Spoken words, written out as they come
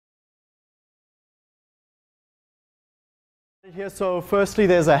Here, so firstly,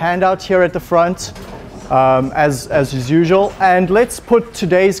 there's a handout here at the front, as is usual. And let's put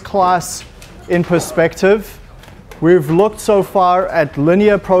today's class in perspective. We've looked so far at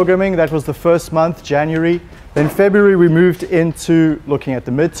linear programming. That was the first month, January. Then February, we moved into looking at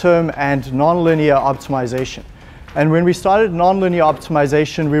the midterm and nonlinear optimization. And when we started nonlinear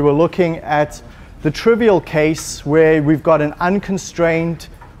optimization, we were looking at the trivial case where we've got an unconstrained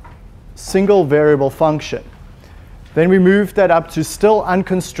single variable function. Then we moved that up to still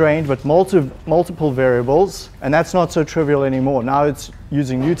unconstrained but multiple variables, and that's not so trivial anymore. Now it's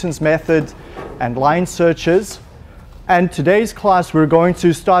using Newton's method and line searches. And today's class we're going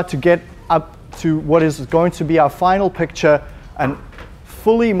to start to get up to what is going to be our final picture, a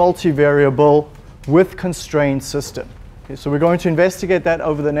fully multivariable with constrained system. Okay, so we're going to investigate that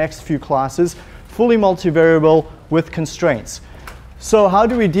over the next few classes, fully multivariable with constraints. So how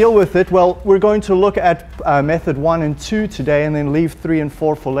do we deal with it? Well, we're going to look at method 1 and 2 today and then leave 3 and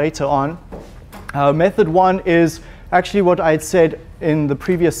 4 for later on. Method 1 is actually what I had said in the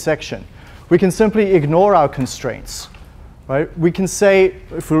previous section. We can simply ignore our constraints. Right? We can say,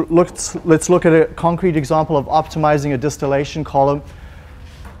 let's look at a concrete example of optimizing a distillation column.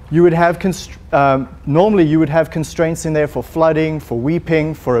 You would have normally you would have constraints in there for flooding, for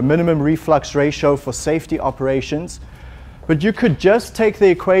weeping, for a minimum reflux ratio, for safety operations. But you could just take the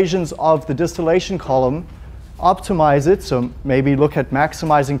equations of the distillation column, optimize it, so maybe look at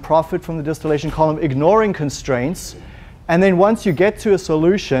maximizing profit from the distillation column, ignoring constraints, and then once you get to a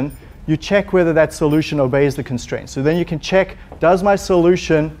solution, you check whether that solution obeys the constraints. So then you can check, does my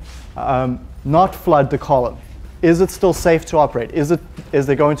solution not flood the column? Is it still safe to operate? Is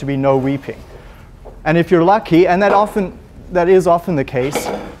there going to be no weeping? And if you're lucky, and that is often the case,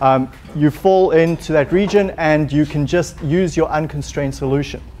 you fall into that region and you can just use your unconstrained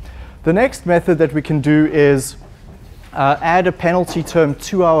solution. The next method that we can do is add a penalty term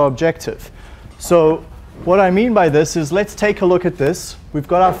to our objective. So what I mean by this is, let's take a look at this. We've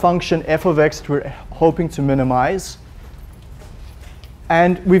got our function f of x that we're hoping to minimize.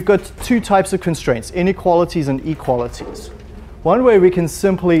 And we've got two types of constraints, inequalities and equalities. One way we can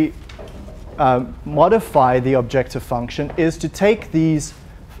simply modify the objective function is to take these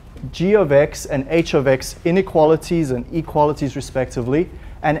g of x and h of x inequalities and equalities respectively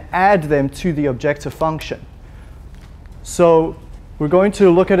and add them to the objective function. So we're going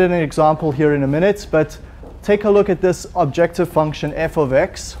to look at an example here in a minute, but take a look at this objective function f of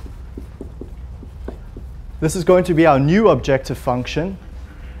x. This is going to be our new objective function,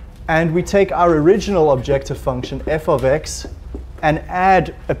 and we take our original objective function f of x and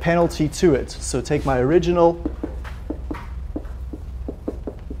add a penalty to it. So take my original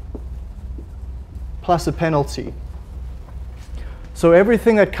plus a penalty. So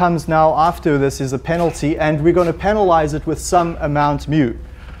everything that comes now after this is a penalty, and we're going to penalize it with some amount mu.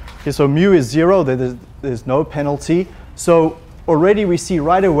 Okay, so mu is 0, there's no penalty. So already we see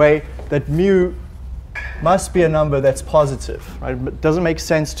right away that mu must be a number that's positive. Right? It doesn't make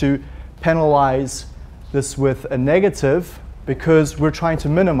sense to penalize this with a negative because we're trying to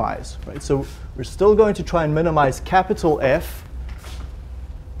minimize. Right? So we're still going to try and minimize capital F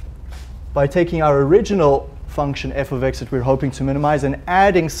by taking our original function f of x that we're hoping to minimize and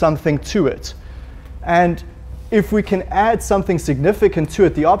adding something to it. And if we can add something significant to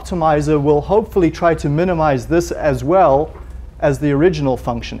it, the optimizer will hopefully try to minimize this as well as the original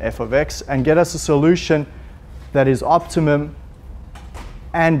function f of x and get us a solution that is optimum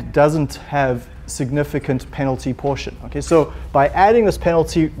and doesn't have significant penalty portion. Okay, so by adding this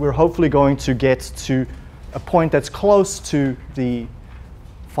penalty, we're hopefully going to get to a point that's close to the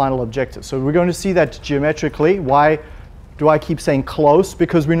final objective. So we're going to see that geometrically. Why do I keep saying close?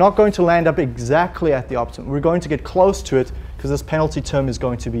 Because we're not going to land up exactly at the optimum. We're going to get close to it because this penalty term is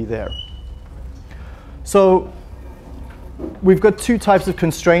going to be there. So we've got two types of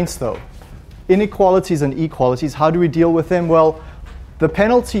constraints though. Inequalities and equalities. How do we deal with them? Well, the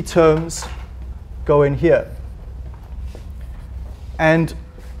penalty terms go in here. And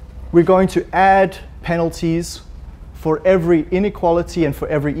we're going to add penalties for every inequality and for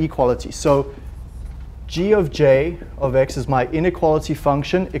every equality. So g of j of x is my inequality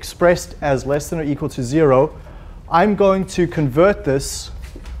function expressed as less than or equal to 0. I'm going to convert this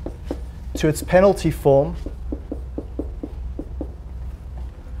to its penalty form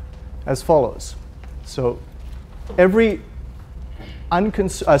as follows. So every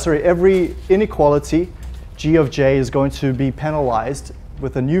inequality g of j is going to be penalized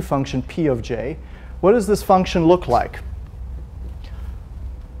with a new function p of j. What does this function look like?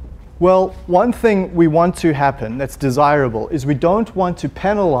 Well, one thing we want to happen that's desirable is we don't want to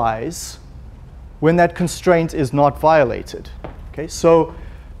penalize when that constraint is not violated. Okay, so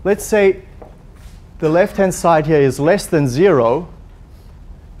let's say the left-hand side here is less than 0.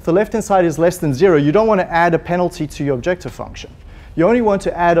 If the left-hand side is less than 0, you don't want to add a penalty to your objective function. You only want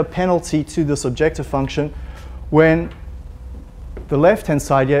to add a penalty to this objective function when the left-hand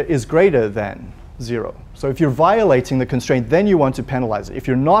side here is greater than 0. So if you're violating the constraint, then you want to penalize it. If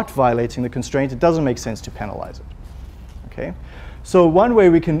you're not violating the constraint, it doesn't make sense to penalize it. Okay? So one way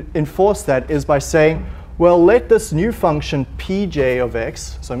we can enforce that is by saying, well, let this new function pj of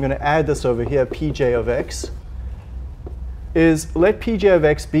x, so I'm going to add this over here, pj of x, is let pj of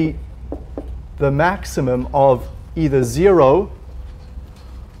x be the maximum of either 0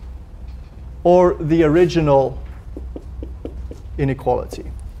 or the original inequality.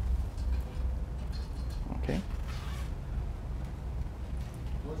 Okay.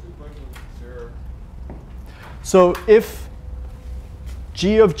 What's the equivalent of 0? So if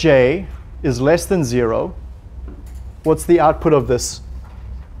g of j is less than 0, what's the output of this?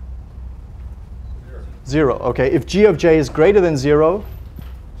 0. Okay. If g of j is greater than 0,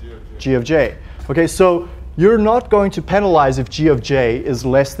 g of j. Okay, so you're not going to penalize if g of j is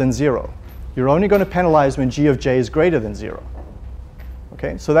less than 0. You're only going to penalize when g of j is greater than 0.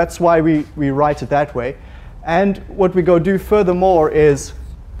 Okay, so that's why we write it that way. And what we go do furthermore is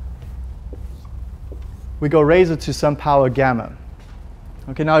we go raise it to some power gamma.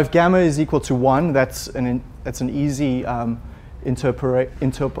 Okay, now if gamma is equal to 1, that's an easy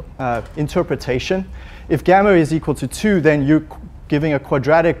interpretation. If gamma is equal to 2, then you're giving a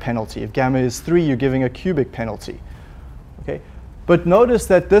quadratic penalty. If gamma is 3, you're giving a cubic penalty. Okay? But notice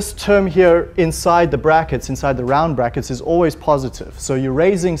that this term here inside the brackets, inside the round brackets, is always positive. So you're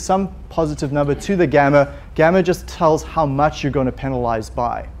raising some positive number to the gamma. Gamma just tells how much you're going to penalize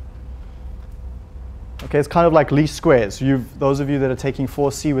by. Okay, it's kind of like least squares. Those of you that are taking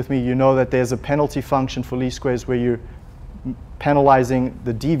 4C with me, you know that there's a penalty function for least squares where you're penalizing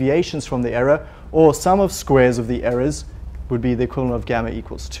the deviations from the error, or sum of squares of the errors would be the equivalent of gamma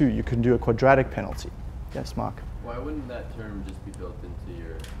equals 2. You can do a quadratic penalty. Yes, Mark? Why wouldn't that term just be built into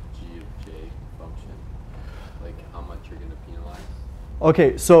your g of j function? Like how much you're going to penalize?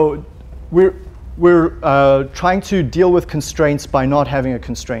 Okay, so we're trying to deal with constraints by not having a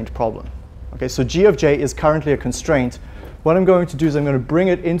constraint problem. Okay, so g of j is currently a constraint. What I'm going to do is I'm going to bring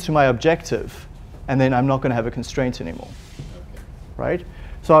it into my objective, and then I'm not going to have a constraint anymore. Okay. Right?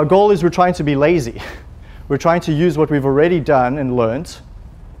 So our goal is we're trying to be lazy. We're trying to use what we've already done and learned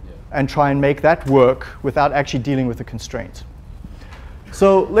and try and make that work without actually dealing with the constraint.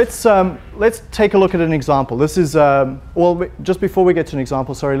 So let's take a look at an example. This is, well, just before we get to an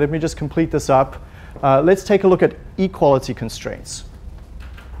example, sorry, let me just complete this up. Let's take a look at equality constraints.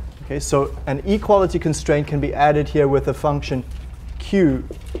 Okay, so an equality constraint can be added here with a function q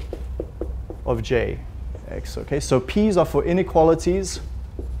of jx. Okay, so p's are for inequalities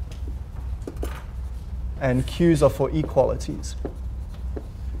and q's are for equalities.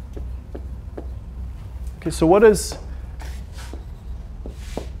 Okay, so what does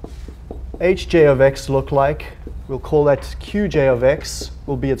hj of x look like? We'll call that qj of x,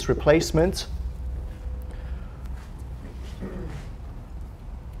 will be its replacement.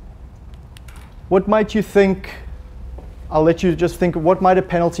 What might you think? I'll let you just think, what might a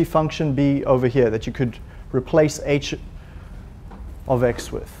penalty function be over here that you could replace h of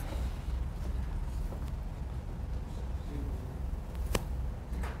x with?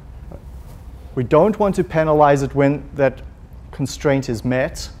 We don't want to penalize it when that constraint is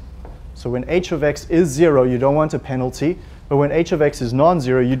met. So when h of x is 0, you don't want a penalty. But when h of x is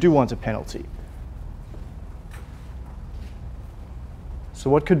non-zero, you do want a penalty. So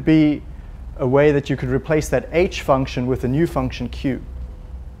what could be a way that you could replace that h function with a new function q?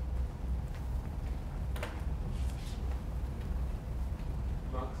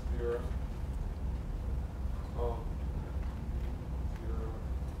 Not 0. Oh. 0.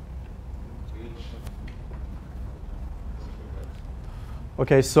 H.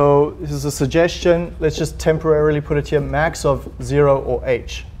 Okay, so this is a suggestion. Let's just temporarily put it here, max of 0 or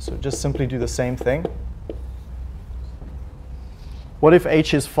h. So just simply do the same thing. What if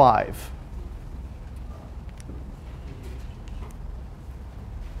h is 5?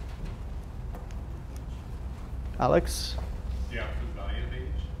 Alex? The absolute value of h.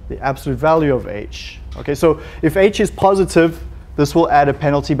 The absolute value of h. Okay, so if h is positive, this will add a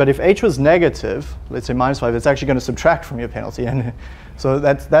penalty. But if h was negative, let's say minus 5, it's actually going to subtract from your penalty. And so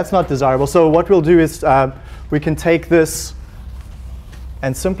that's not desirable. So what we'll do is we can take this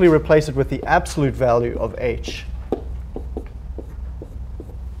and simply replace it with the absolute value of h.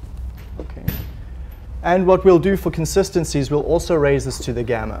 Okay. And what we'll do for consistencies, we'll also raise this to the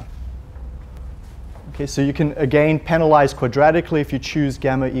gamma. Okay, so you can again penalize quadratically if you choose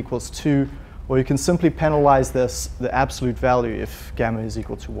gamma equals 2, or you can simply penalize the absolute value if gamma is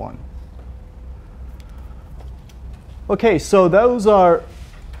equal to 1. Okay, so those are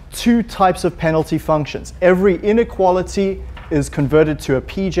two types of penalty functions. Every inequality is converted to a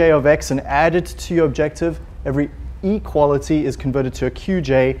pj of x and added to your objective. Every equality is converted to a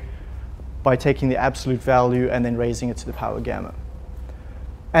qj by taking the absolute value and then raising it to the power gamma.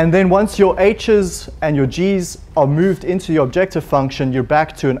 And then once your h's and your g's are moved into the objective function, you're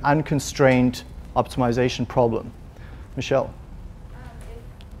back to an unconstrained optimization problem. Michelle?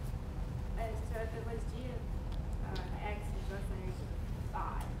 So if it was g of x is less than or equal to 5,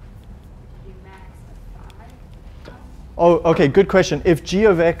 would you do max of 5? Oh, okay, good question. If g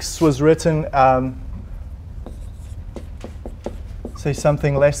of x was written, say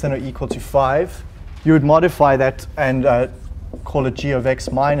something less than or equal to 5, you would modify that and call it g of x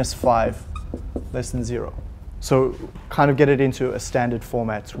minus 5 less than 0. So kind of get it into a standard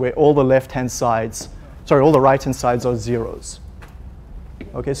format where all the left-hand sides, sorry, all the right-hand sides are zeros.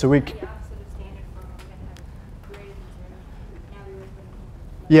 Okay, so we... The opposite of standard form, we're going to have greater than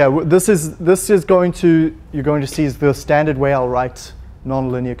 0. Now we would put this is going to, you're going to see is the standard way I'll write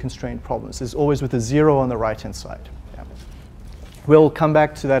nonlinear constraint problems, is always with a 0 on the right-hand side. Yeah. We'll come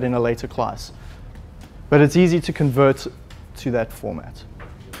back to that in a later class. But it's easy to convert to that format.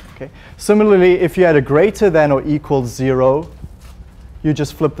 Okay. Similarly, if you had a greater than or equals 0, you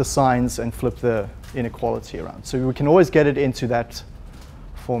just flip the signs and flip the inequality around. So we can always get it into that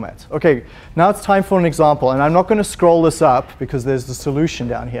format. Okay, now it's time for an example. And I'm not going to scroll this up because there's the solution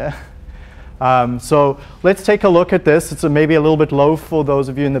down here. So let's take a look at this. It's maybe a little bit low for those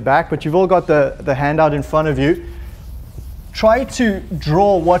of you in the back, but you've all got the handout in front of you. Try to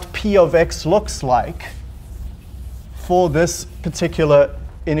draw what p of x looks like for this particular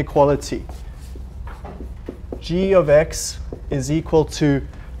inequality. G of x is equal to,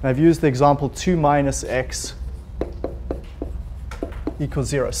 and I've used the example 2 minus x equals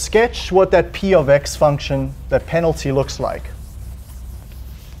 0. Sketch what that p of x function, that penalty, looks like.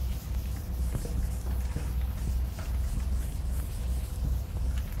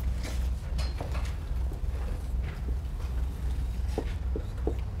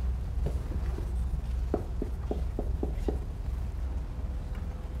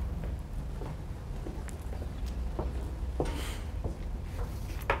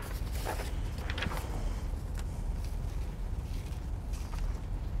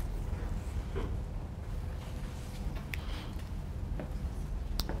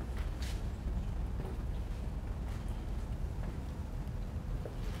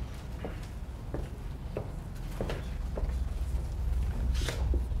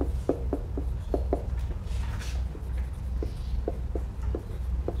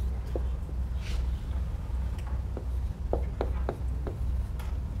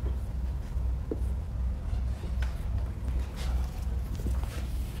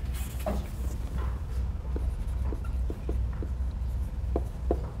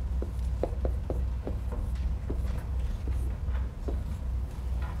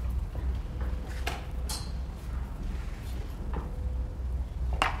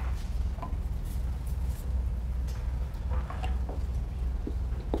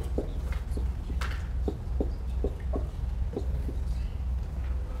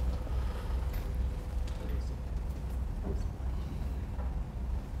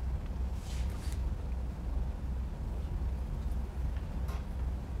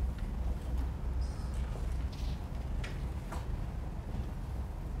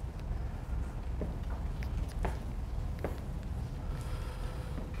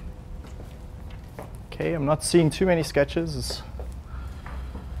 Okay, I'm not seeing too many sketches.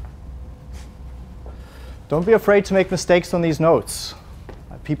 Don't be afraid to make mistakes on these notes.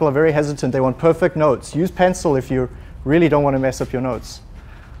 People are very hesitant. They want perfect notes. Use pencil if you really don't want to mess up your notes.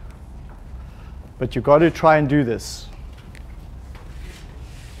 But you've got to try and do this.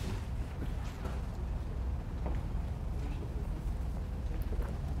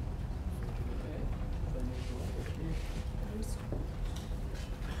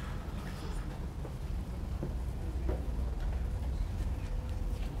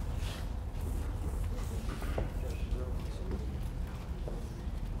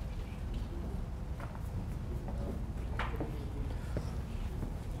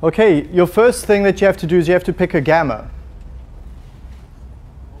 Okay, your first thing that you have to do is you have to pick a gamma.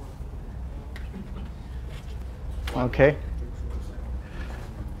 Okay.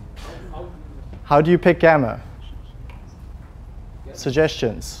 How do you pick gamma?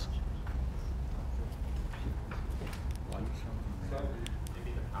 Suggestions?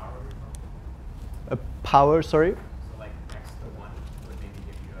 a power, sorry? So like x to 1 would maybe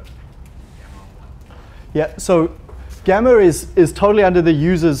give you a gamma of 1. Yeah, so gamma is totally under the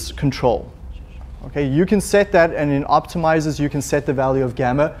user's control. Okay, you can set that, and in optimizers you can set the value of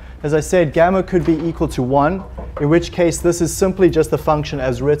gamma. As I said, gamma could be equal to 1, in which case this is simply just the function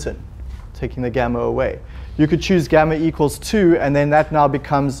as written, taking the gamma away. You could choose gamma equals 2, and then that now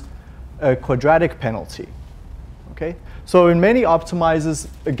becomes a quadratic penalty. Okay? So in many optimizers,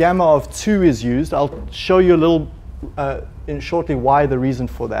 a gamma of 2 is used. I'll show you a little shortly why, the reason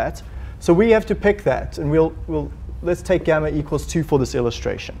for that. So we have to pick that, and let's take gamma equals 2 for this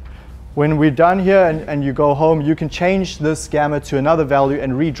illustration. When we're done here and you go home, you can change this gamma to another value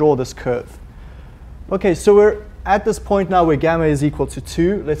and redraw this curve. Okay, so we're at this point now where gamma is equal to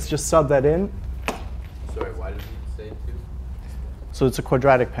 2. Let's just sub that in. Sorry, why did you say 2? So it's a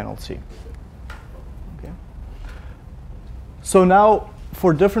quadratic penalty. Okay. So now,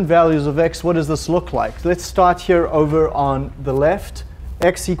 for different values of x, what does this look like? Let's start here over on the left.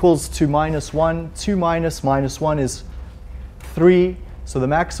 X equals to -1. 2 minus -1 is 3. So the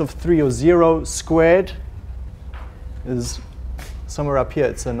max of 3, or 0 squared, is somewhere up here.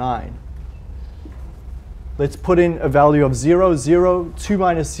 It's a 9. Let's put in a value of 0. 0. 2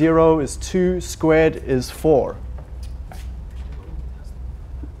 minus 0 is 2. Squared is 4.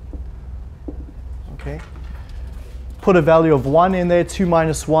 Okay. Put a value of 1 in there. 2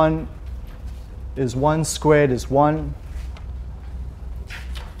 minus 1 is 1. Squared is 1.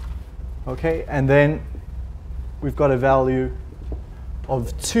 Okay, and then we've got a value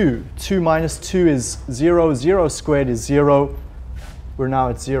of 2. 2 minus 2 is 0. 0 squared is 0. We're now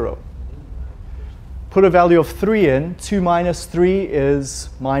at 0. Put a value of 3 in. 2 minus 3 is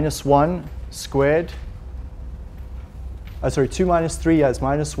 -1 squared. Sorry, 2 minus 3 is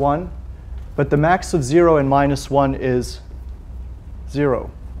 -1. But the max of 0 and -1 is 0.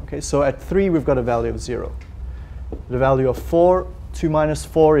 Okay, so at 3, we've got a value of 0. The value of 4, 2 minus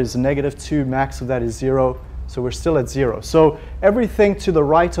 4 is -2. Max of that is 0. So we're still at 0. So everything to the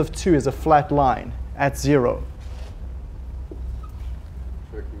right of 2 is a flat line at 0.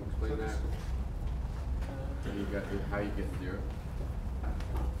 Sure, can you explain that? How you get 0?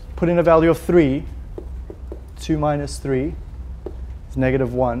 Put in a value of 3. 2 minus 3 is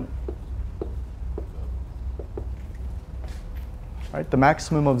 -1. Right? The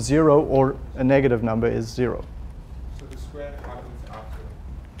maximum of 0 or a negative number is 0. So the square happens after.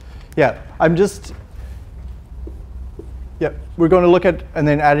 Yeah, we're going to look at and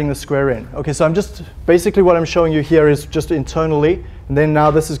then adding the square in. Okay, so basically what I'm showing you here is just internally, and then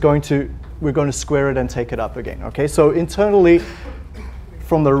now we're going to square it and take it up again. Okay, so internally,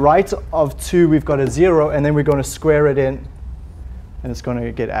 from the right of 2, we've got a 0, and then we're going to square it in, and it's going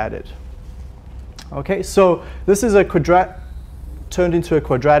to get added. Okay, so this is turned into a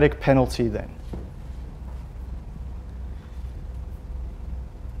quadratic penalty then.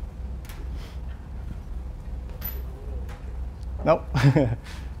 No.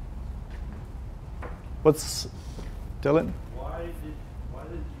 What's Dylan? Why did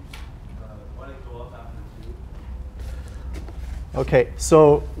it go up after 2? Okay,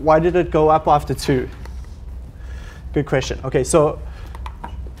 so why did it go up after 2? Good question. Okay, so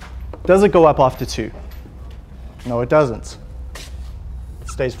does it go up after 2? No, it doesn't. It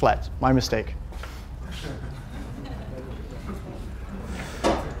stays flat. My mistake.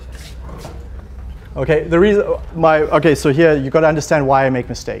 Okay, so here you've got to understand why I make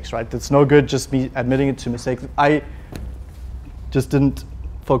mistakes, right? It's no good just me admitting it to mistakes. I just didn't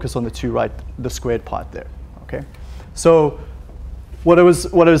focus on the squared part there. Okay, so what I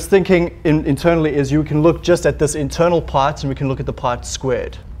was thinking internally is you can look just at this internal part and we can look at the part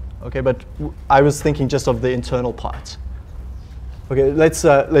squared. Okay, but I was thinking just of the internal part. Okay,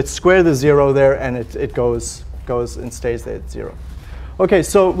 let's square the 0 there, and it goes and stays there at 0. Okay,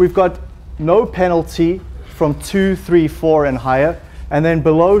 so we've got no penalty from 2, 3, 4, and higher. And then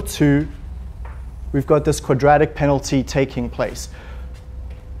below 2, we've got this quadratic penalty taking place.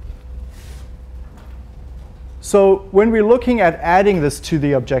 So when we're looking at adding this to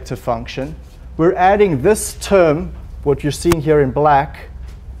the objective function, we're adding this term, what you're seeing here in black,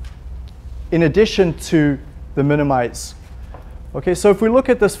 in addition to the minimize. Okay, so if we look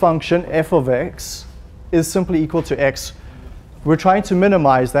at this function, f of x is simply equal to x. We're trying to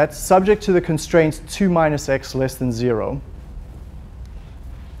minimize that, subject to the constraints 2 minus x less than 0.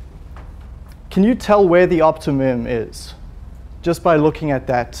 Can you tell where the optimum is? Just by looking at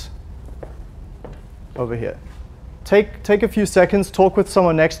that over here. Take a few seconds, talk with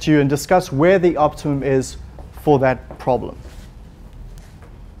someone next to you, and discuss where the optimum is for that problem.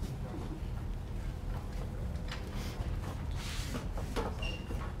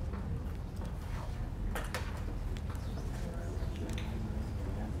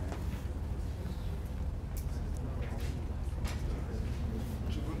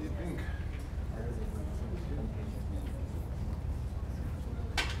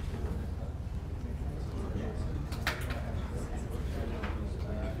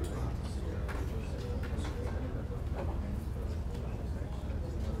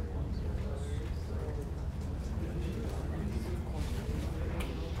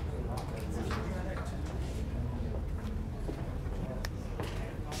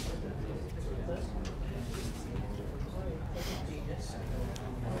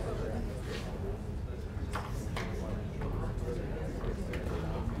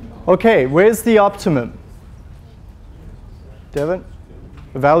 Okay, where's the optimum? Devin?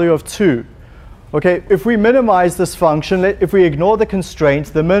 A value of 2. Okay, if we minimize this function, if we ignore the constraint,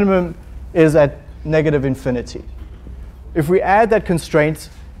 the minimum is at negative infinity. If we add that constraint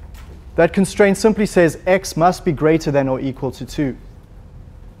simply says x must be greater than or equal to 2.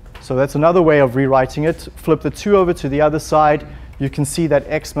 So that's another way of rewriting it. Flip the 2 over to the other side. You can see that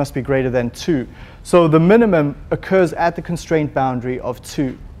x must be greater than 2. So the minimum occurs at the constraint boundary of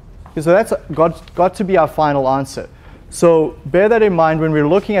 2. Okay, so that's got to be our final answer. So bear that in mind when we're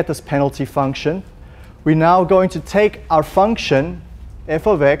looking at this penalty function. We're now going to take our function, f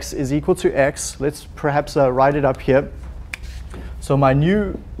of x is equal to x. Let's perhaps write it up here. So my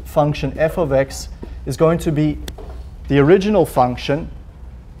new function, f of x, is going to be the original function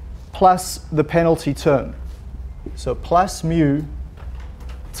plus the penalty term. So plus mu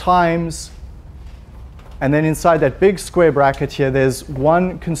times, and then inside that big square bracket here, there's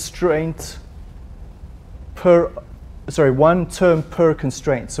one term per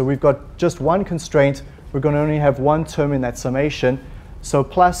constraint. So we've got just one constraint. We're going to only have one term in that summation. So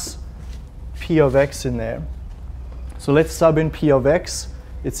plus p of x in there. So let's sub in p of x.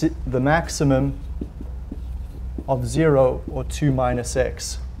 It's the maximum of 0 or 2 minus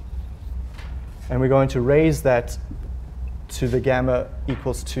x. And we're going to raise that to the gamma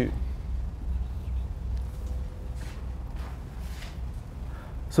equals 2.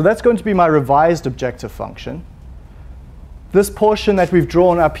 So that's going to be my revised objective function. This portion that we've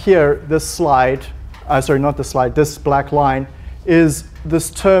drawn up here, this slide, sorry, not the slide, this black line, is this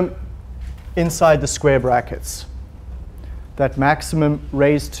term inside the square brackets, that maximum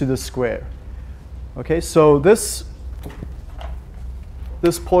raised to the square. Okay, so this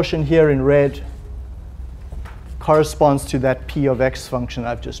portion here in red corresponds to that p of x function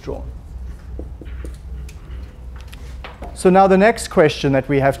I've just drawn. So now the next question that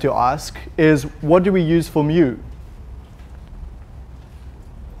we have to ask is, what do we use for mu?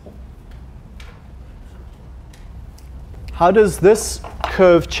 How does this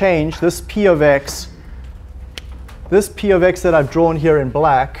curve change, this p of x? This p of x that I've drawn here in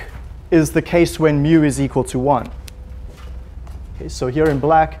black is the case when mu is equal to 1. Okay, so here in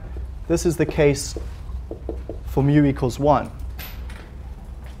black, this is the case for mu equals 1.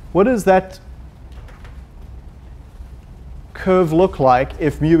 What does that curve look like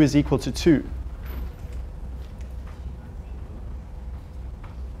if mu is equal to 2?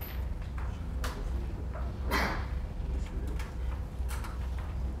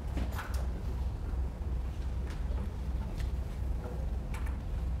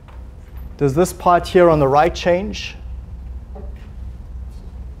 Does this part here on the right change?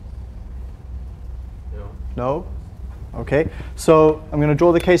 No? Okay, so I'm going to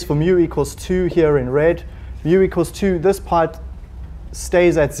draw the case for mu equals 2 here in red. Mu equals 2, this part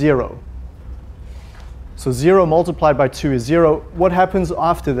stays at 0. So 0 multiplied by 2 is 0. What happens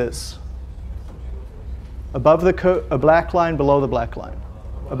after this? Above the curve, a black line, below the black line?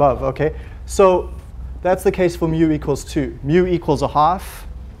 Above, okay. So that's the case for mu equals 2. Mu equals a half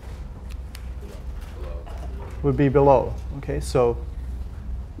would be below. Okay, so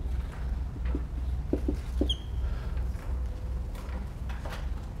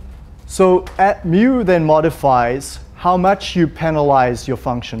at mu then modifies how much you penalize your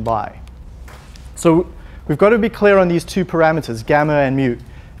function by. So we've got to be clear on these two parameters, gamma and mu.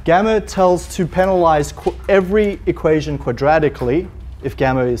 Gamma tells to penalize every equation quadratically if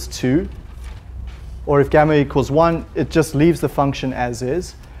gamma is 2. Or if gamma equals 1, it just leaves the function as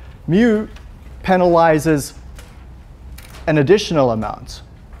is. Mu penalizes an additional amount.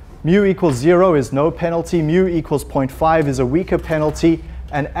 Mu equals 0 is no penalty. Mu equals 0.5 is a weaker penalty.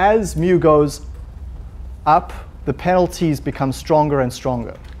 And as mu goes up, the penalties become stronger and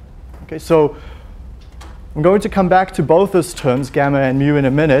stronger. Okay, so I'm going to come back to both those terms, gamma and mu, in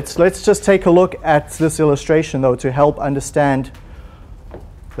a minute. Let's just take a look at this illustration, though, to help understand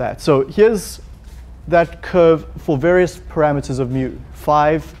that. So here's that curve for various parameters of mu,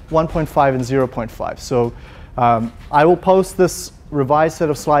 5, 1.5, and 0.5. So I will post this revised set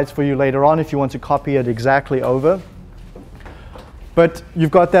of slides for you later on if you want to copy it exactly over. But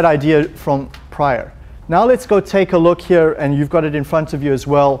you've got that idea from prior. Now let's go take a look here, and you've got it in front of you as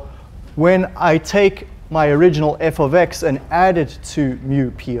well. When I take my original f of x and add it to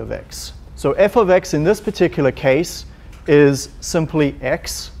mu p of x. So f of x in this particular case is simply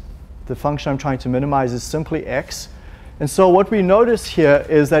x. The function I'm trying to minimize is simply x. And so what we notice here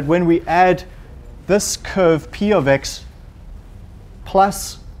is that when we add this curve p of x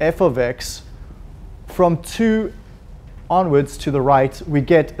plus f of x, from 2 onwards to the right, we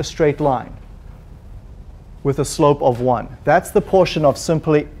get a straight line with a slope of 1. That's the portion of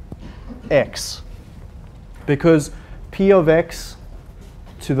simply x, because p of x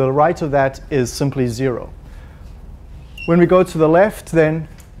to the right of that is simply 0. When we go to the left, then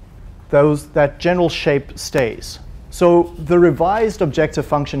that general shape stays. So the revised objective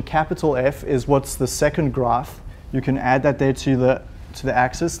function, capital F, is what's the second graph. You can add that there to the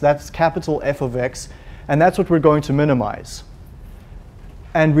axis. That's capital F of x, and that's what we're going to minimize.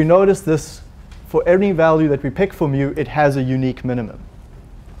 And we notice this, for any value that we pick for mu, it has a unique minimum.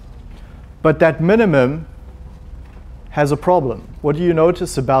 But that minimum has a problem. What do you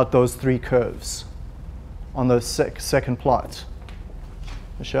notice about those three curves on the second plot?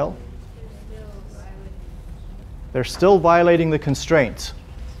 Michelle? They're still violating the constraint.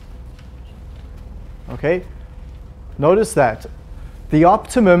 Okay? Notice that. The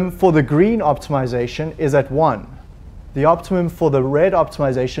optimum for the green optimization is at 1. The optimum for the red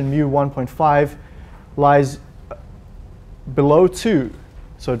optimization, mu 1.5, lies below 2.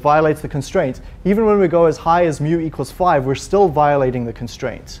 So it violates the constraint. Even when we go as high as mu equals 5, we're still violating the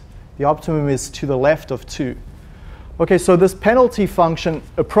constraint. The optimum is to the left of 2. Okay, so this penalty function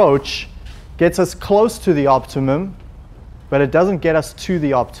approach gets us close to the optimum, but it doesn't get us to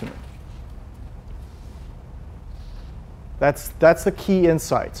the optimum. That's the key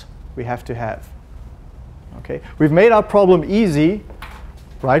insight we have to have. Okay, we've made our problem easy,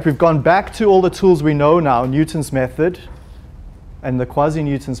 right? We've gone back to all the tools we know now, Newton's method and the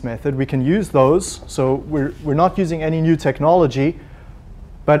quasi-Newton's method. We can use those, so we're not using any new technology,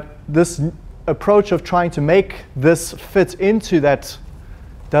 but this approach of trying to make this fit into that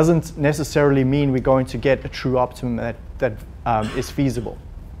doesn't necessarily mean we're going to get a true optimum that is feasible.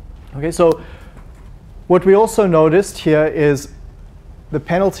 Okay, so what we also noticed here is the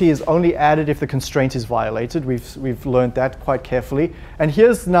penalty is only added if the constraint is violated. We've learned that quite carefully. And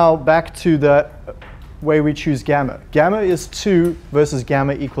here's now back to the way we choose gamma. Gamma is 2 versus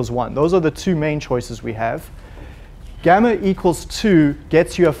gamma equals 1. Those are the two main choices we have. Gamma equals 2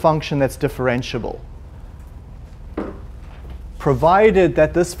 gets you a function that's differentiable, provided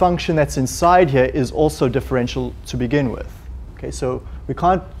that this function that's inside here is also differential to begin with. Okay, so we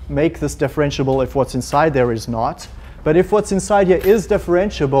can't make this differentiable if what's inside there is not. But if what's inside here is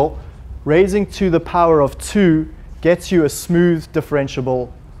differentiable, raising to the power of 2 gets you a smooth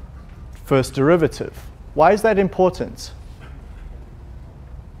differentiable first derivative. Why is that important?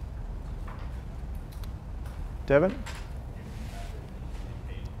 Devin?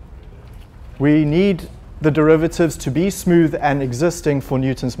 We need the derivatives to be smooth and existing for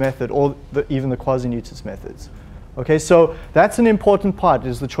Newton's method, or even the quasi-Newton's methods. Okay, so that's an important part,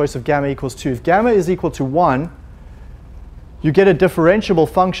 is the choice of gamma equals 2. If gamma is equal to 1, you get a differentiable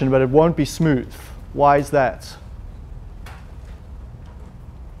function, but it won't be smooth. Why is that?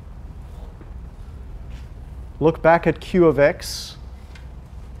 Look back at Q of x,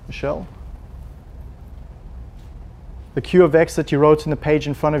 Michelle. The Q of x that you wrote in the page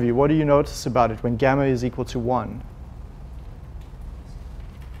in front of you, what do you notice about it when gamma is equal to 1?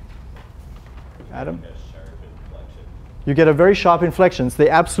 Adam? You get a very sharp inflection. It's the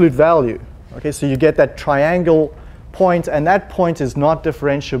absolute value. Okay, so you get that triangle point, and that point is not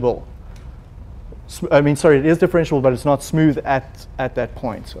differentiable. I mean, sorry, it is differentiable, but it's not smooth at that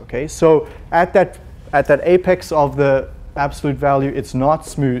point. Okay, so at that apex of the absolute value, it's not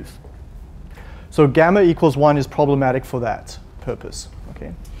smooth. So gamma equals 1 is problematic for that purpose.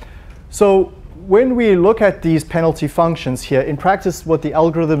 Okay, so when we look at these penalty functions here, in practice, what the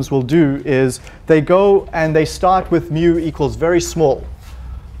algorithms will do is they go and they start with mu equals very small.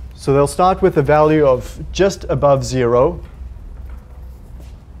 So they'll start with a value of just above 0,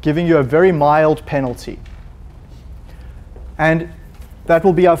 giving you a very mild penalty. And that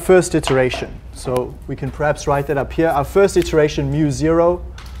will be our first iteration. So we can perhaps write that up here. Our first iteration, mu 0,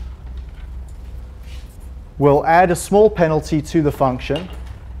 will add a small penalty to the function.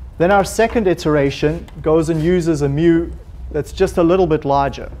 Then our second iteration goes and uses a mu that's just a little bit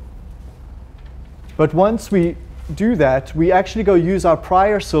larger. But once we do that, we actually go use our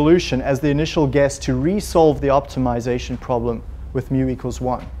prior solution as the initial guess to resolve the optimization problem with mu equals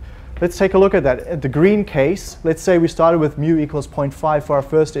 1. Let's take a look at that. At the green case, let's say we started with mu equals 0.5 for our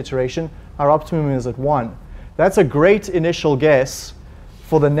first iteration. Our optimum is at 1. That's a great initial guess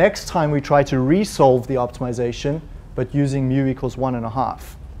for the next time we try to resolve the optimization, but using mu equals 1.5.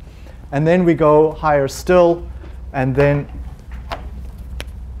 And then we go higher still, and then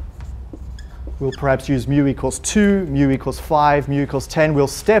we'll perhaps use mu equals 2, mu equals 5, mu equals 10. We'll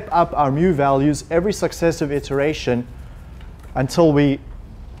step up our mu values every successive iteration until we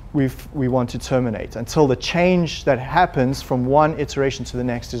want to terminate, until the change that happens from one iteration to the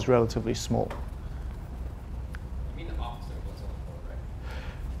next is relatively small. You mean the opposite of what's on the board, right?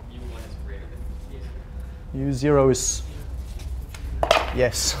 U0 is,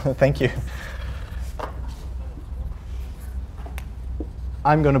 yes, thank you.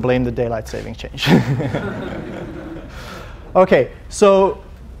 I'm going to blame the daylight saving change. Okay, so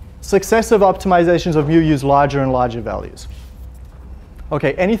successive optimizations of mu use larger and larger values.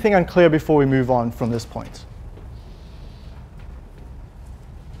 Okay, anything unclear before we move on from this point?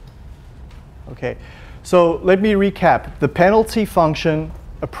 Okay, so let me recap. The penalty function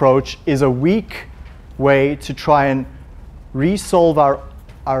approach is a weak way to try and resolve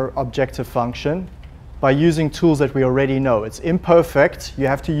our objective function by using tools that we already know. It's imperfect. You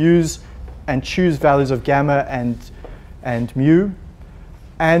have to use and choose values of gamma and mu.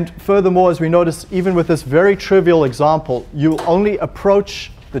 And furthermore, as we notice, even with this very trivial example, you'll only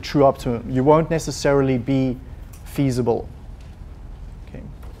approach the true optimum. You won't necessarily be feasible. Okay.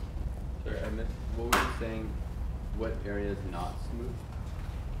 Sorry, I missed, what were you saying? What area is not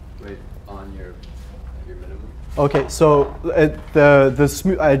smooth? Wait, on your minimum? Okay, so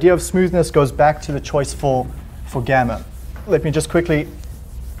the idea of smoothness goes back to the choice for gamma. Let me just quickly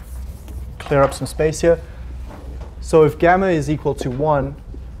clear up some space here. So if gamma is equal to 1,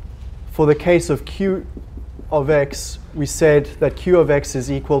 for the case of q of x, we said that q of x is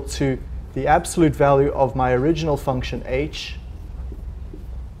equal to the absolute value of my original function h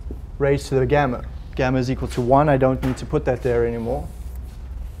raised to the gamma. Gamma is equal to 1. I don't need to put that there anymore.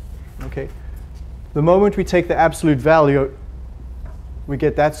 Okay. The moment we take the absolute value, we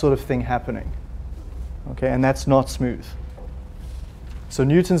get that sort of thing happening. Okay, and that's not smooth. So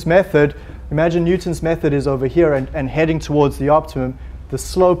Newton's method, imagine Newton's method is over here and heading towards the optimum. The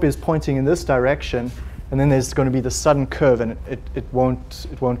slope is pointing in this direction, and then there's going to be the sudden curve, and it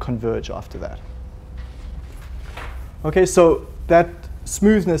won't converge after that. Okay, so that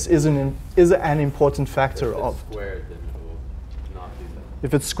smoothness is an important factor of. If it's squared, then it will not do that.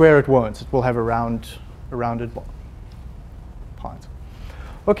 If it's square, it won't. It will have a rounded part.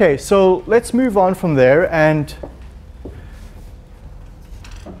 Okay, so let's move on from there, and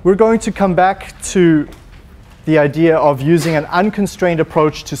we're going to come back to the idea of using an unconstrained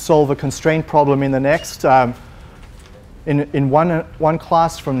approach to solve a constrained problem in the next, in one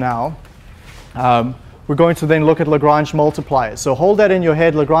class from now. We're going to then look at Lagrange multipliers. So hold that in your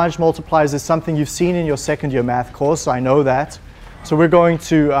head. Lagrange multipliers is something you've seen in your second year math course. I know that. So we're going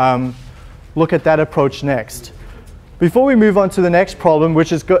to look at that approach next. Before we move on to the next problem,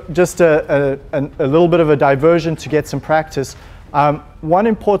 which is just a little bit of a diversion to get some practice, one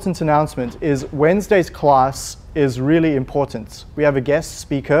important announcement is Wednesday's class is really important. We have a guest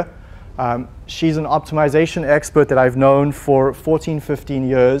speaker. She's an optimization expert that I've known for 14, 15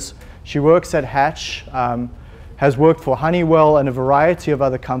 years. She works at Hatch, has worked for Honeywell and a variety of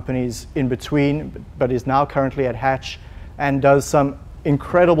other companies in between, but is now currently at Hatch and does some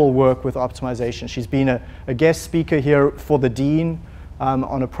incredible work with optimization. She's been a guest speaker here for the dean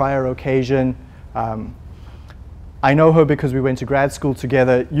on a prior occasion. I know her because we went to grad school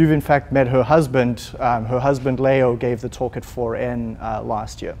together. You've in fact met her husband. Her husband Leo gave the talk at 4N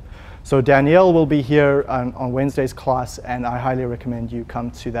last year. So Danielle will be here on Wednesday's class, and I highly recommend you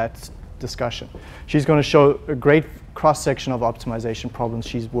come to that discussion. She's going to show a great cross-section of optimization problems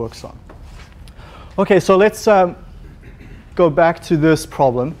she works on. Okay, so let's go back to this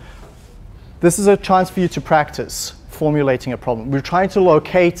problem. This is a chance for you to practice formulating a problem. We're trying to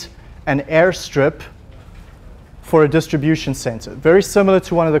locate an airstrip for a distribution center. Very similar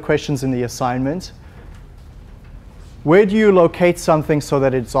to one of the questions in the assignment. Where do you locate something so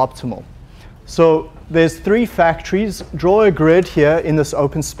that it's optimal? So there's 3 factories. Draw a grid here in this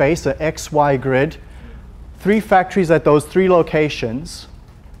open space, an XY grid. 3 factories at those 3 locations,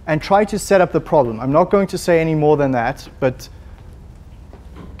 and try to set up the problem. I'm not going to say any more than that, but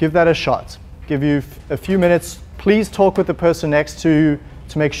give that a shot. Give you a few minutes. Please talk with the person next to you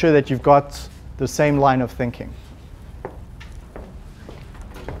to make sure that you've got the same line of thinking.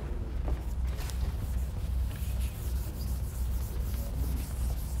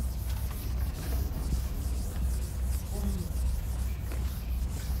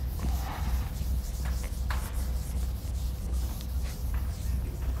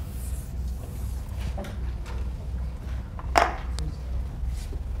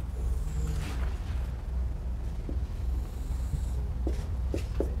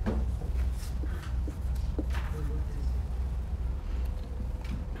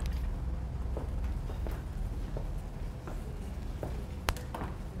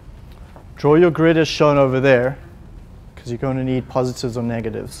 Draw your grid as shown over there, because you're going to need positives or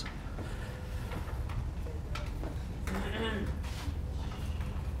negatives.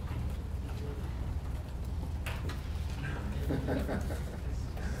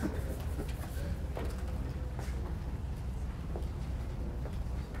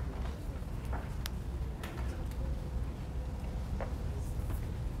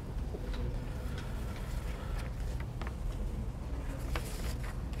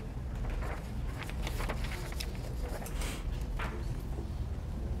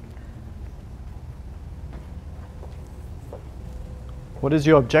 What is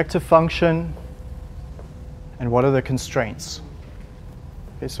your objective function? And what are the constraints?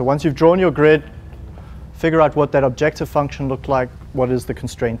 Okay, so once you've drawn your grid, figure out what that objective function looked like, what does the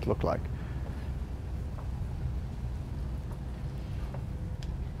constraint look like.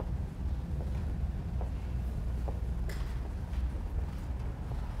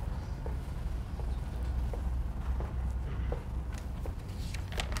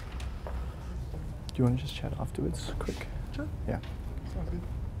 Do you want to just chat afterwards, quick? Sure. Yeah. Sounds good.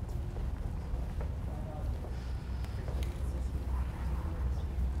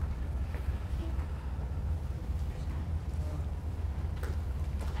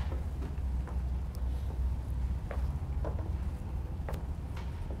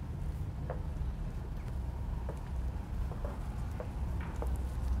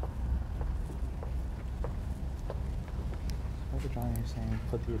 The drawing you're saying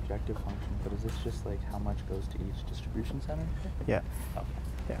put the objective function, but is this just like how much goes to each distribution center? Yeah. Okay.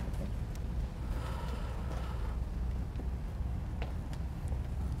 Yeah.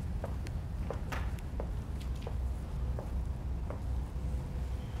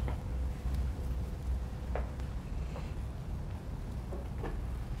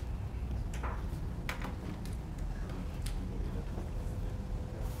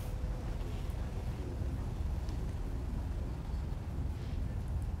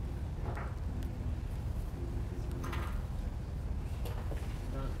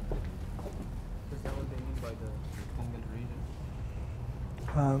 Is that what they mean by the rectangular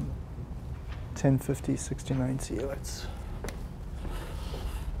region? 10, 50, 60, 90, let's.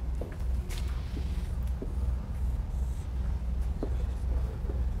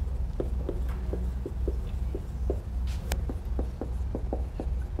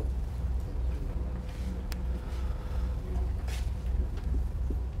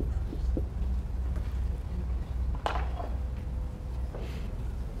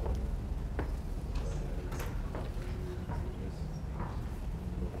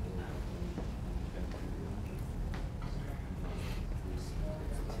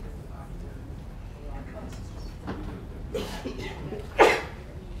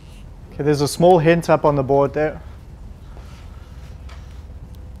 Okay, there's a small hint up on the board there.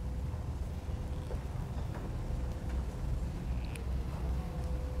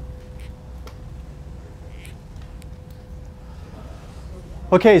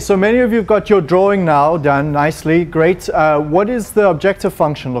 Okay, so many of you have got your drawing now done nicely. Great. What does the objective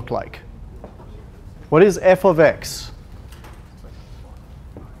function look like? What is f of x?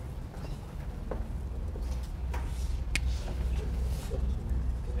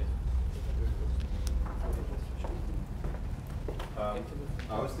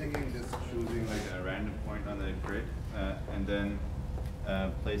 I was thinking just choosing like a random point on the grid and then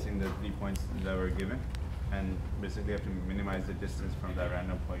placing the 3 points that were given, and basically have to minimize the distance from that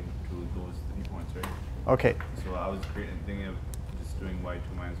random point to those 3 points, right? Okay. So I was thinking of just doing y2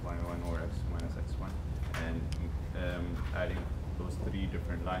 minus y1 or x2 minus x1 and adding those 3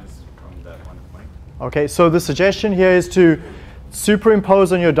 different lines from that one point. Okay, so the suggestion here is to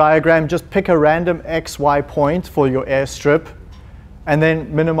superimpose on your diagram, just pick a random x, y point for your airstrip, and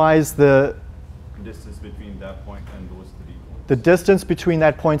then minimize the Distance between that point and those 3 points. the distance between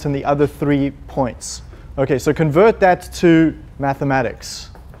that point and the other 3 points. Okay, so convert that to mathematics.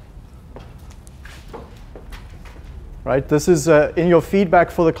 Right, this is in your feedback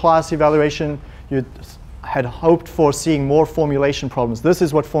for the class evaluation, you had hoped for seeing more formulation problems. This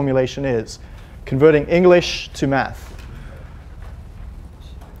is what formulation is, converting English to math.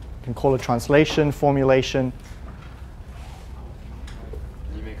 You can call it translation, formulation.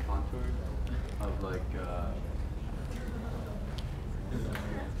 Can you make contours of like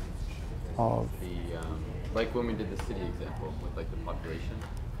Of, like when we did the city example with like the population?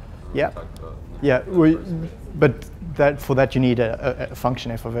 Yeah. We talked about yeah, but for that you need a function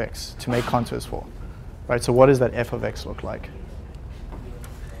f of x to make contours for. Right, so what does that f of x look like?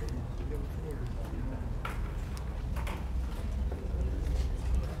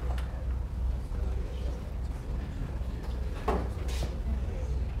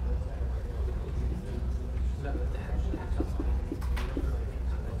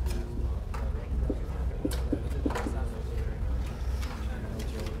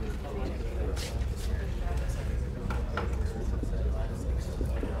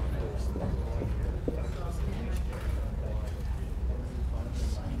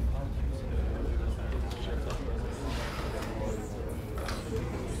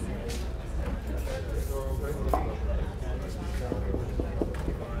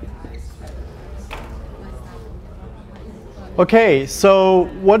 Okay, so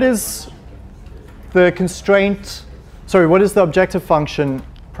what is the constraint? sorry, what does the objective function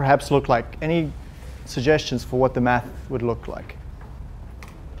perhaps look like? Any suggestions for what the math would look like?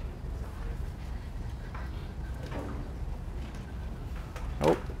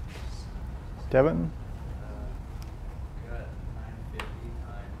 Oh, Devin? Got 950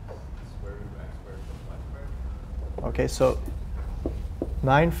 times the square root of x squared plus y squared. Okay, so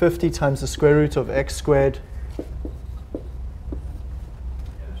 950 times the square root of x squared. Yeah,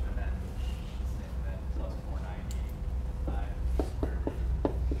 and then plus 490 times the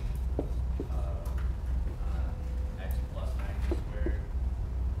square root of x plus 90 squared.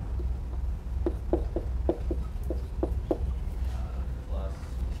 Plus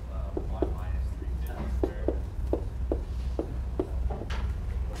y minus 350 squared.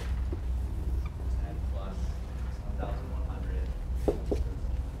 And plus 1,100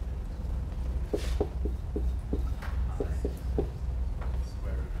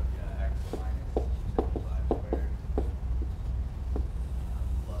 square root of x minus 55 squared.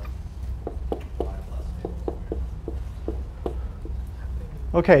 Plus y plus 50 squared.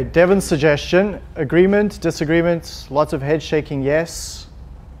 Okay, Devin's suggestion, agreement, disagreement, lots of head shaking yes,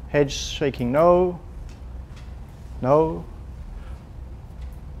 head shaking no, no.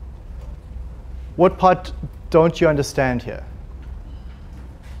 What part don't you understand here?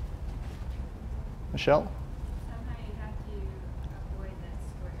 Michelle? Somehow you have to avoid that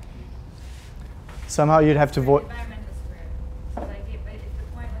square. Somehow you'd have to avoid. Environmental square. So like if the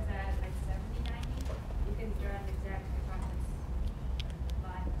point was at like 70, 90, you can draw an exact hypothesis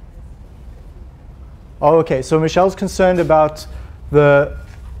line. Oh, okay, so Michelle's concerned about the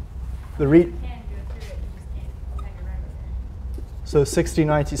You can go through it, you just can't have your right there. so 60,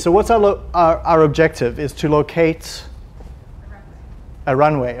 90. So what's our objective is to locate The runway. a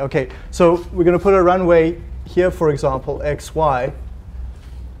runway. Okay, so we're going to put a runway here, for example, x, y.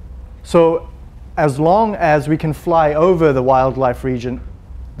 So as long as we can fly over the wildlife region,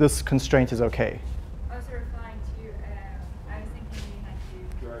 this constraint is okay. Also, we're flying to, I was thinking we had to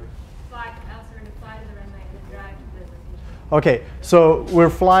fly, also we're going to fly to the runway and then drive to the location. Okay, so we're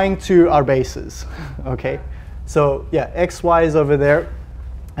flying to our bases. Okay, so yeah, x, y is over there,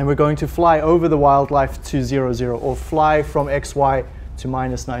 and we're going to fly over the wildlife to 0, 0, or fly from x, y to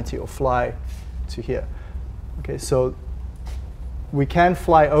minus 90, or fly to here. Okay, so we can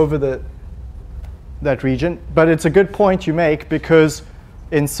fly over that region, but it's a good point you make, because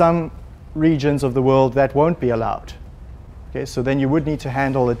in some regions of the world that won't be allowed. Okay, so then you would need to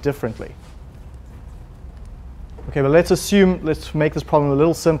handle it differently. Okay, but let's make this problem a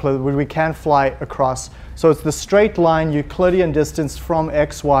little simpler, where we can fly across. So it's the straight line Euclidean distance from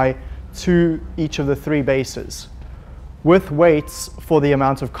x, y to each of the three bases, with weights for the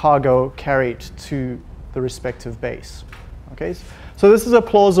amount of cargo carried to the respective base. Okay, so this is a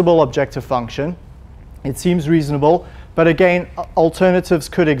plausible objective function. It seems reasonable, but again, alternatives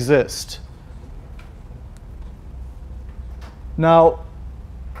could exist. Now,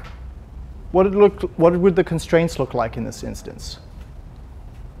 what would the constraints look like in this instance?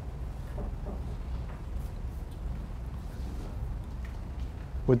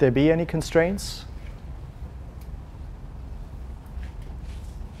 Would there be any constraints?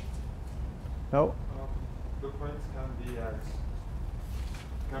 No? The points can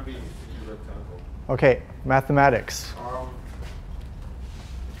be rectangle. Okay, mathematics.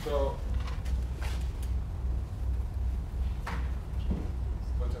 So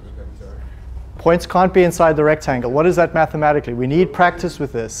what's a rectangle? Points can't be inside the rectangle. What is that mathematically? We need practice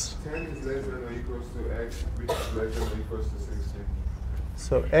with this. 10 is less than or equals to x, which is less than or equals to 60.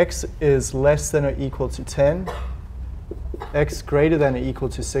 So x is less than or equal to 10, x greater than or equal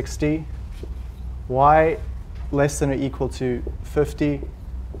to 60, y less than or equal to 50,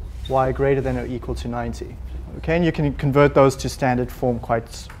 y greater than or equal to 90. Okay, and you can convert those to standard form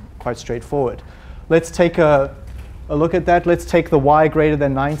quite straightforward. Let's take a look at that. Let's take the y greater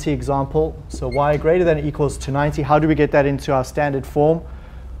than 90 example. So y greater than or equals to 90. How do we get that into our standard form?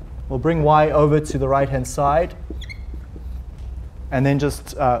 We'll bring y over to the right-hand side, and then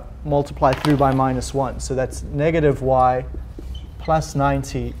just multiply through by minus 1. So that's negative y plus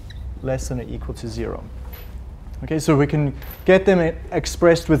 90 less than or equal to 0. Okay, so we can get them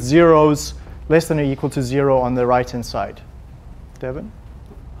expressed with zeros less than or equal to 0 on the right-hand side. Devin?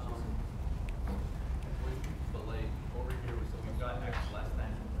 But like over here, so we've got x less than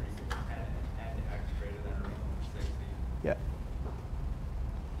or equal to 10 and x greater than or equal to 60. Yeah.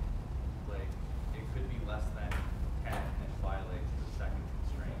 Like it could be less than 10 and violates the second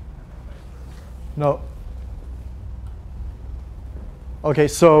constraint, and then vice versa. No. Okay,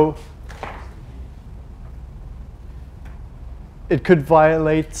 so it could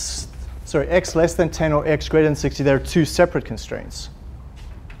violate, sorry, x less than 10 or x greater than 60, they're two separate constraints.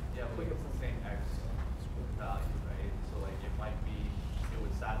 Yeah, but it's the same x value, right? So like it might be, it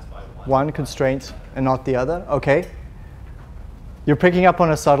would satisfy one constraint and not the other. Okay. You're picking up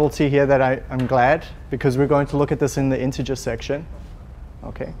on a subtlety here that I'm glad, because we're going to look at this in the integer section.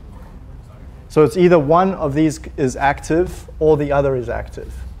 Okay. So it's either one of these is active or the other is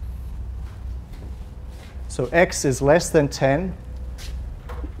active. So x is less than 10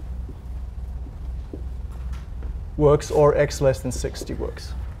 works, or x less than 60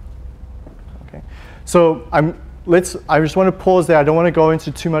 works. Okay. So I just want to pause there. I don't want to go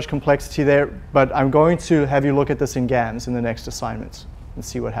into too much complexity there, but I'm going to have you look at this in GAMS in the next assignment and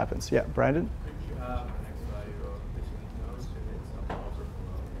see what happens. Yeah, Brandon? Could you have an x value of between those if it's above or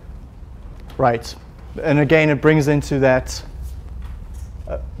below? Right. And again, it brings into that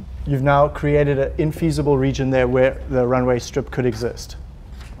you've now created an infeasible region there where the runway strip could exist.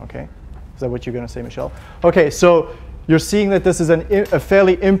 Okay? Is that what you're going to say, Michelle? Okay, so you're seeing that this is a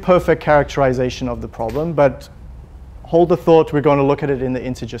fairly imperfect characterization of the problem, but hold the thought, we're going to look at it in the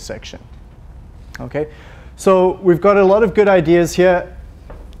integer section. Okay? So we've got a lot of good ideas here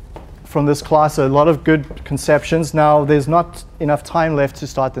from this class, a lot of good conceptions. Now, there's not enough time left to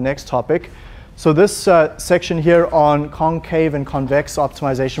start the next topic. So this section here on concave and convex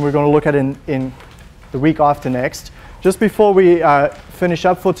optimization, we're going to look at in the week after next. Just before we finish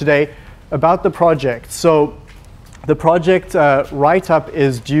up for today, about the project. So the project write-up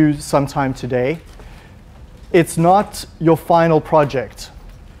is due sometime today. It's not your final project.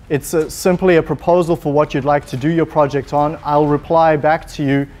 It's simply a proposal for what you'd like to do your project on. I'll reply back to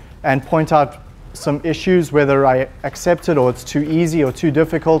you and point out some issues, whether I accept it or it's too easy or too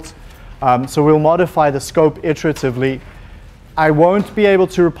difficult. So we'll modify the scope iteratively. I won't be able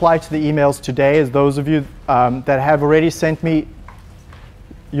to reply to the emails today, as those of you that have already sent me,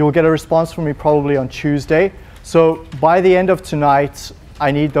 you'll get a response from me probably on Tuesday. So by the end of tonight,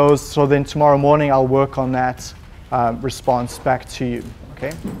 I need those, so then tomorrow morning I'll work on that response back to you,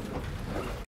 okay?